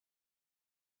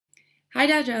Hi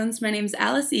Dow Jones, my name is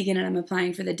Alice Egan and I'm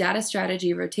applying for the Data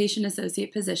Strategy Rotation Associate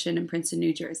position in Princeton,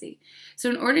 New Jersey. So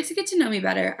in order to get to know me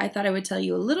better, I thought I would tell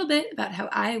you a little bit about how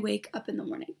I wake up in the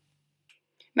morning.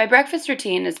 My breakfast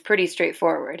routine is pretty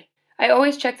straightforward. I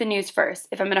always check the news first.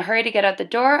 If I'm in a hurry to get out the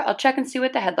door, I'll check and see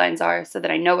what the headlines are so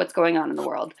that I know what's going on in the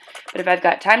world. But if I've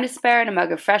got time to spare and a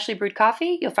mug of freshly brewed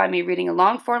coffee, you'll find me reading a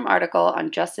long-form article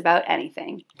on just about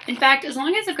anything. In fact, as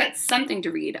long as I've got something to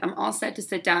read, I'm all set to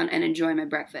sit down and enjoy my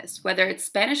breakfast, whether it's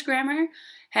Spanish grammar,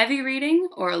 heavy reading,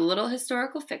 or a little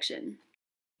historical fiction.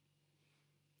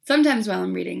 Sometimes while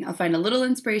I'm reading, I'll find a little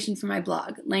inspiration from my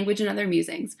blog, Language and Other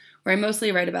Musings, where I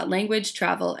mostly write about language,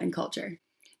 travel, and culture.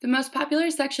 The most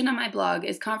popular section on my blog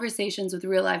is Conversations with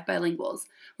Real-Life Bilinguals,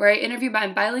 where I interview my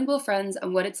bilingual friends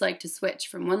on what it's like to switch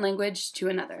from one language to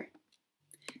another.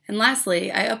 And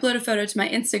lastly, I upload a photo to my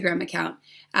Instagram account,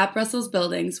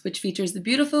 @BrusselsBuildings, which features the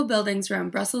beautiful buildings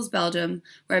around Brussels, Belgium,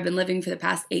 where I've been living for the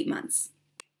past 8 months.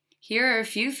 Here are a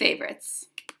few favorites.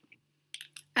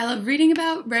 I love reading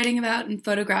about, writing about, and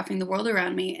photographing the world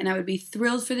around me, and I would be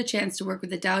thrilled for the chance to work with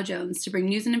the Dow Jones to bring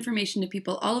news and information to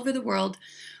people all over the world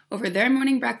over their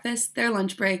morning breakfast, their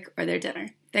lunch break, or their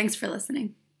dinner. Thanks for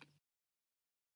listening.